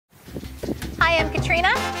I am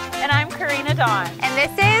Katrina. And I'm Karina Dawn. And this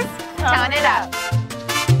is Tone It Up.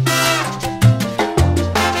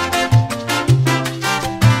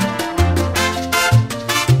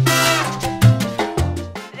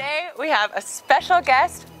 Today we have a special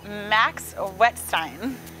guest, Max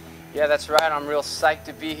Wettstein. Yeah, that's right. I'm real psyched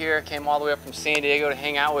to be here. Came all the way up from San Diego to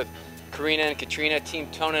hang out with Karina and Katrina, Team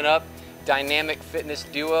Tone It Up, dynamic fitness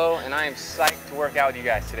duo, and I am psyched to work out with you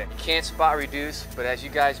guys today. You can't spot reduce, but as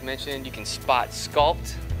you guys mentioned, you can spot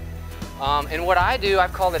sculpt. And what I do,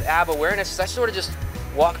 I've called it ab awareness. I sort of just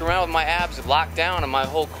walk around with my abs locked down and my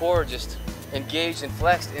whole core just engaged and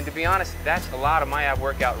flexed. And to be honest, that's a lot of my ab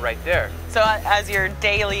workout right there. So as your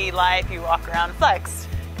daily life, you walk around flexed.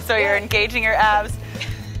 So you're engaging your abs.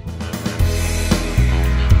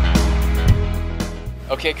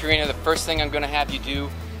 Okay, Karina, the first thing I'm gonna have you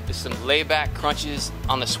do is some layback crunches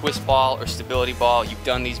on the Swiss ball or stability ball. You've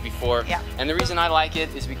done these before. Yeah. And the reason I like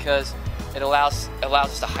it is because it allows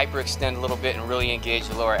us to hyperextend a little bit and really engage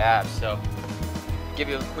the lower abs. So, give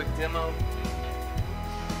you a quick demo.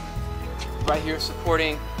 Right here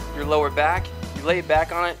supporting your lower back. You lay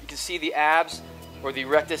back on it, you can see the abs or the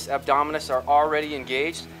rectus abdominis are already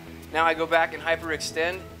engaged. Now I go back and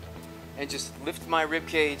hyperextend and just lift my rib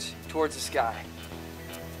cage towards the sky.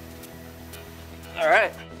 All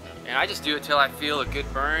right, and I just do it till I feel a good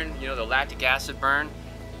burn, you know, the lactic acid burn,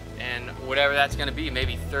 and whatever that's gonna be,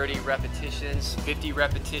 maybe 30 repetitions, 50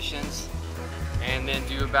 repetitions, and then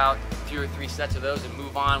do about 2 or 3 sets of those and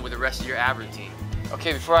move on with the rest of your ab routine.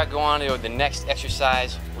 Okay, before I go on to the next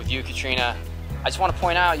exercise with you, Katrina, I just wanna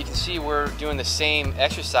point out, you can see we're doing the same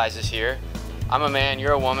exercises here. I'm a man,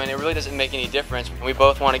 you're a woman, it really doesn't make any difference. We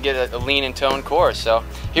both wanna get a lean and toned core, so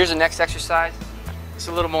here's the next exercise. It's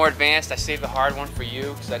a little more advanced. I saved the hard one for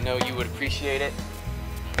you because I know you would appreciate it.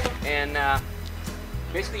 And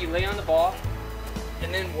basically you lay on the ball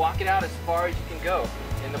and then walk it out as far as you can go.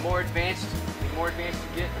 And the more advanced you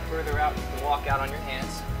get, the further out you can walk out on your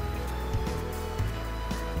hands.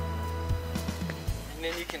 And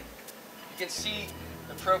then you can see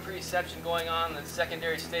the proprioception going on, the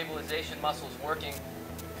secondary stabilization muscles working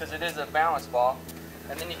because it is a balance ball.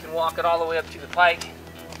 And then you can walk it all the way up to the pike.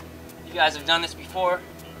 You guys have done this before,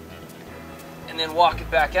 and then walk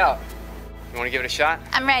it back out. You want to give it a shot?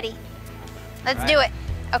 I'm ready. Let's do it.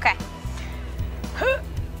 Okay.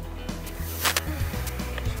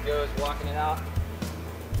 She goes walking it out.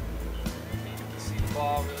 You can see the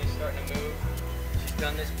ball really starting to move. She's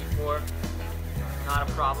done this before. Not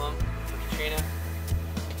a problem for Katrina.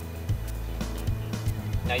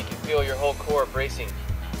 Now you can feel your whole core bracing.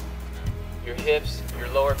 Your hips, your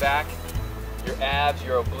lower back, your abs,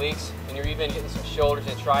 your obliques, and you're even getting some shoulders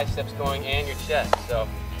and triceps going and your chest. So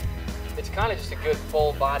it's kind of just a good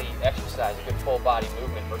full body exercise, a good full body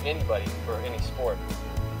movement for anybody, for any sport.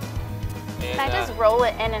 And, Can I just roll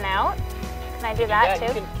it in and out? Can I do that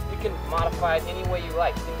too? You can modify it any way you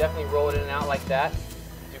like. You can definitely roll it in and out like that.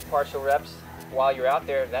 Do partial reps while you're out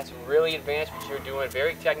there. That's really advanced, but you're doing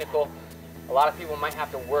very technical. A lot of people might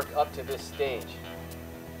have to work up to this stage.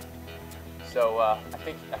 So I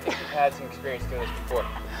think you've had some experience doing this before.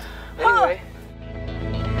 Anyway.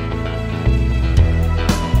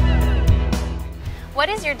 What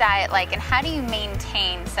is your diet like, and how do you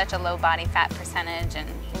maintain such a low body fat percentage and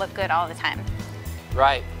look good all the time?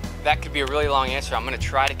 Right. That could be a really long answer. I'm going to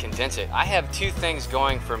try to condense it. I have 2 things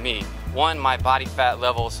going for me. One, my body fat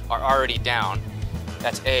levels are already down.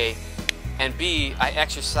 That's A. And B, I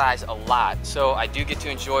exercise a lot, so I do get to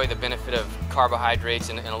enjoy the benefit of carbohydrates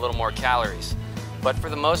and a little more calories. But for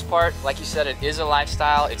the most part, like you said, it is a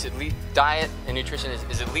lifestyle. It's at least diet and nutrition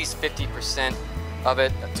is at least 50% of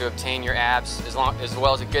it to obtain your abs, as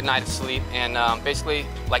well as a good night of sleep. And basically,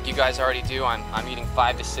 like you guys already do, I'm eating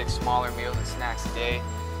 5 to 6 smaller meals and snacks a day,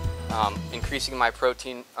 increasing my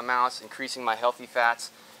protein amounts, increasing my healthy fats.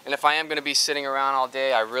 And if I am going to be sitting around all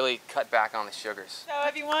day, I really cut back on the sugars. So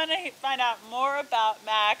if you want to find out more about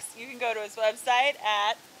Max, you can go to his website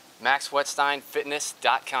at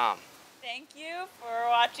maxwettsteinfitness.com. Thank you for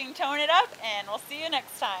watching Tone It Up, and we'll see you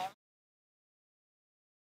next time.